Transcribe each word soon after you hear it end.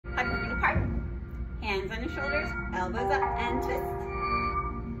Hands on your shoulders, elbows up and twist.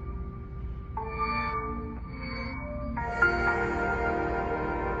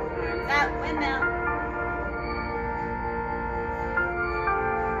 Arms out, windmill.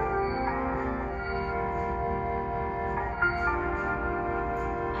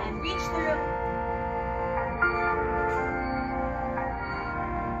 And reach through.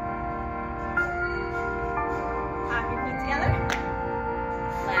 Pop your feet together.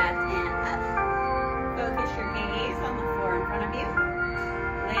 Left hand up. Focus your gaze on the floor in front of you.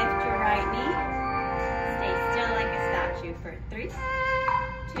 Lift your right knee. Stay still like a statue for 3, 2,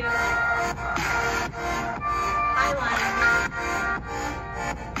 high lunge.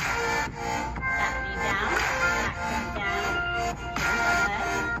 That knee down, back foot down, turn front leg.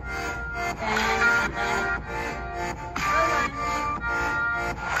 Bend and then low lunge.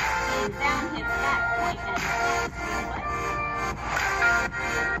 Hands down, hips back, point and flex your foot.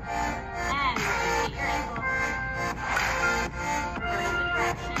 And rotate your ankle. Reverse the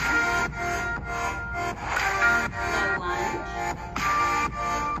direction. Low lunge.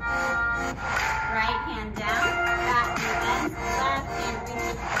 Right hand down, back knee bends, left hand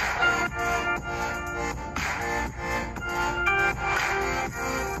reaches for the foot.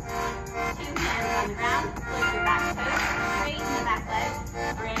 2 hands on the ground, flip your back toes, straighten the back leg,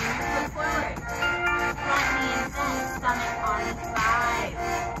 bring your foot forward. Front knee is bent, stomach on the side.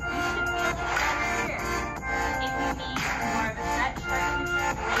 You should feel the stretch here. If you need more of a stretch, start to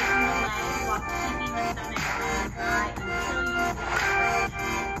straighten the leg while keeping the stomach on the side until you feel the stretch.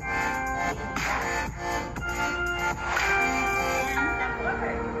 And step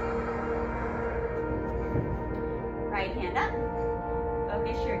forward. Right hand up.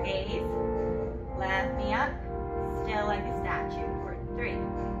 Focus your gaze. Left knee up. Still like a statue for 3, 2,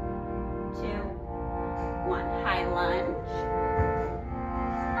 1. High lunge.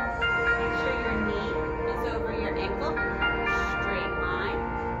 Make sure your knee is over your ankle. Straight line.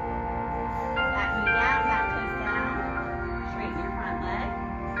 Back knee down, back toes down. Straighten your front leg.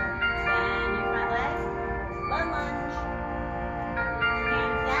 Bend your front leg. Low lunge.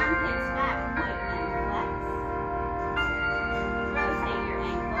 Hands down, hips back, point and flex. Rotate your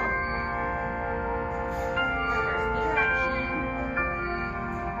ankle. Reverse the direction.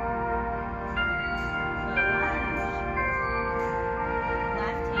 Low lunge.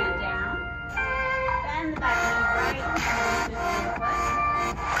 Left hand down. Bend the back knee right and twist your foot.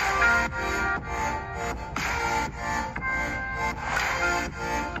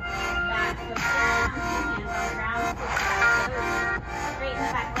 Back foot down, 2 hands on the ground, flip the back toes. Straighten the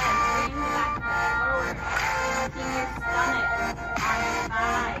back leg, bring the back foot forward. Keep your stomach on your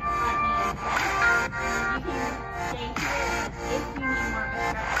side, front knee is bent. You can stay here if you need more of a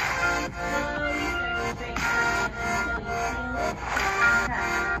stretch. Slowly start to straighten your leg until you feel it.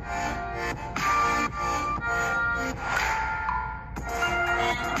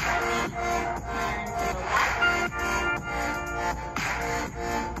 Then the front knee turn to the left.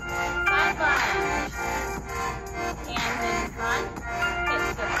 Side lunge. Hands in front,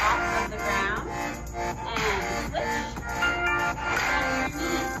 hips are off of the ground, and switch. On your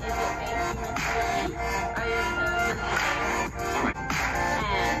knees, is it facing the ceiling? Are your toes in the air?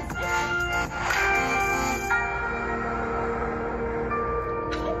 And switch.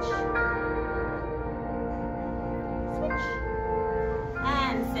 Switch. Switch.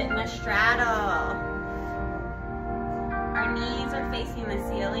 And sit in a straddle. Our knees are facing the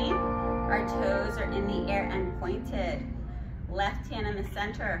ceiling. Our toes are in the air and pointed. Left hand in the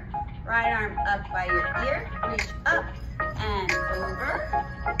center. Right arm up by your ear. Reach up and over.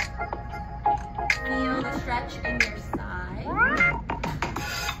 Feel the stretch in your side.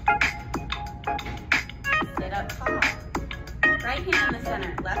 Sit up tall. Right hand in the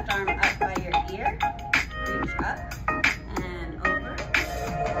center. Left arm up by your ear. Reach up and over.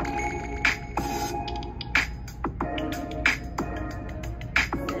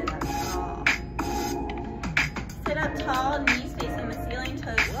 Sit up tall, knees facing the ceiling,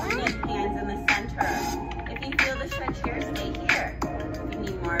 toes pointed, hands in the center. If you feel the stretch here, stay here. If you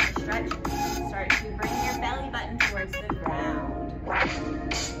need more of a stretch, start to bring your belly button towards the ground.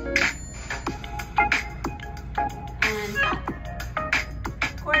 And up.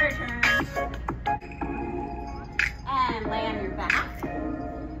 Quarter turn. And lay on your back.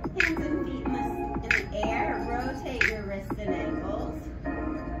 Hands and feet in the air. Rotate your wrists and ankles.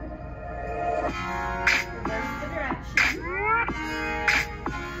 Reverse the direction.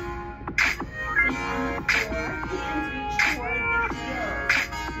 Feet on the floor. Hands reach toward the heels.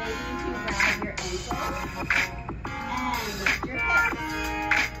 Maybe to grab your ankles. And lift your hips.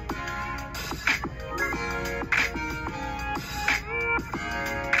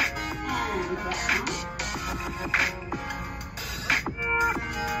 And down.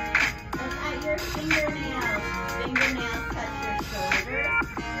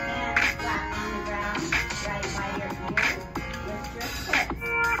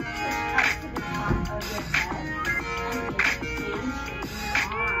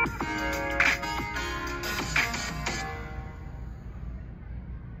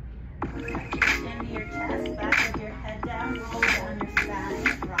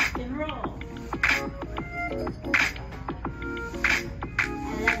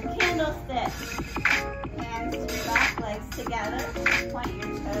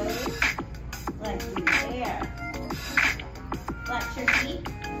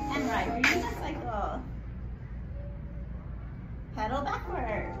 ride your unicycle. Pedal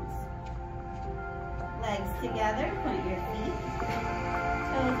backwards. Legs together, point your feet.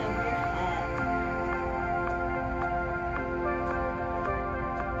 Toes over your head.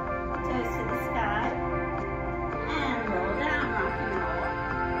 Toes to the sky. And roll down, rock and roll.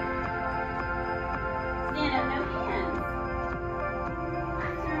 Stand up, no hands.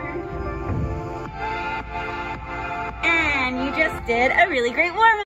 Back turn. And you just did a really great warm-up.